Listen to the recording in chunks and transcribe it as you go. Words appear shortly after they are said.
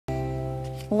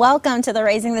Welcome to the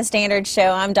Raising the Standard show.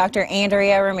 I'm Dr.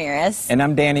 Andrea Ramirez. And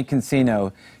I'm Danny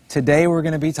Consino. Today we're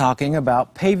going to be talking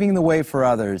about paving the way for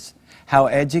others, how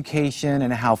education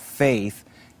and how faith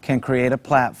can create a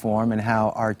platform, and how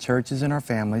our churches and our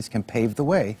families can pave the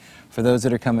way for those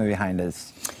that are coming behind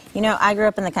us. You know, I grew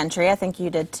up in the country. I think you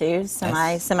did too.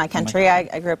 Semi-country.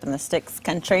 I grew up in the sticks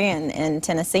country in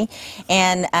Tennessee.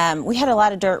 And we had a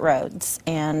lot of dirt roads.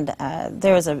 And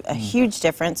there was a huge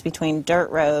difference between dirt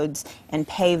roads and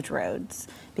paved roads,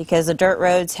 because the dirt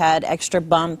roads had extra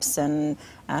bumps, and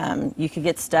you could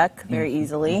get stuck very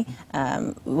easily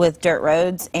with dirt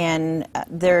roads. And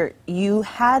you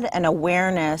had an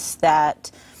awareness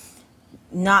that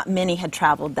not many had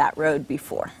traveled that road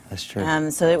before. That's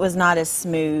true. So it was not as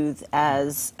smooth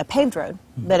as a paved road.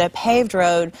 But a paved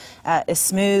road is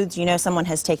smooth. You know someone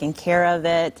has taken care of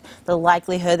it. The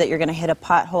likelihood that you're going to hit a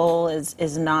pothole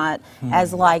is not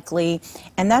as likely.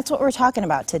 And that's what we're talking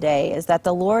about today, is that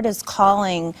the Lord is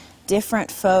calling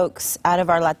different folks out of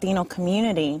our Latino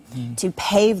community to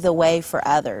pave the way for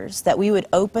others, that we would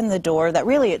open the door, that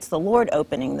really it's the Lord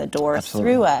opening the door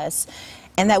through us,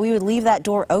 and that we would leave that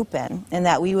door open, and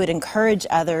that we would encourage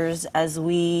others as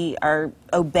we are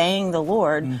obeying the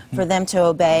Lord for them to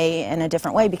obey in a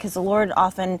different way, because the Lord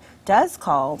often does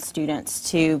call students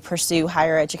to pursue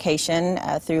higher education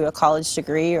through a college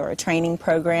degree or a training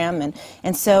program.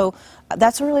 And so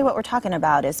that's really what we're talking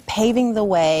about, is paving the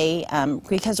way,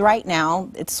 because right now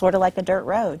it's sort of like a dirt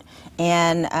road.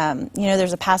 And, you know,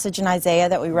 there's a passage in Isaiah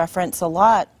that we reference a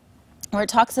lot, where it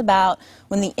talks about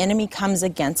when the enemy comes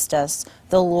against us,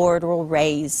 the Lord will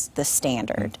raise the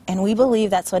standard. And we believe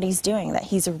that's what he's doing, that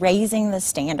he's raising the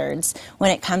standards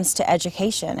when it comes to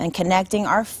education and connecting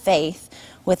our faith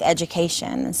with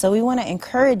education. And so we want to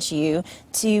encourage you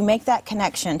to make that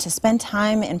connection, to spend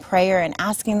time in prayer and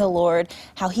asking the Lord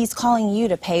how he's calling you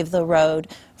to pave the road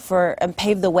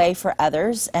pave the way for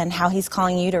others, and how he's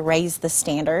calling you to raise the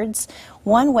standards.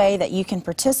 One way that you can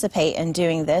participate in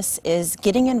doing this is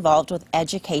getting involved with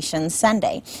Education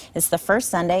Sunday. It's the first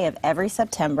Sunday of every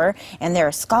September, and there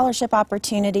are scholarship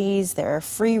opportunities, there are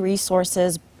free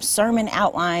resources, sermon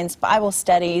outlines, Bible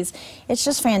studies. It's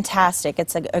just fantastic.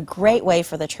 It's a great way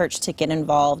for the church to get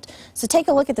involved. So take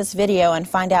a look at this video and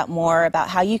find out more about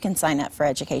how you can sign up for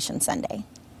Education Sunday.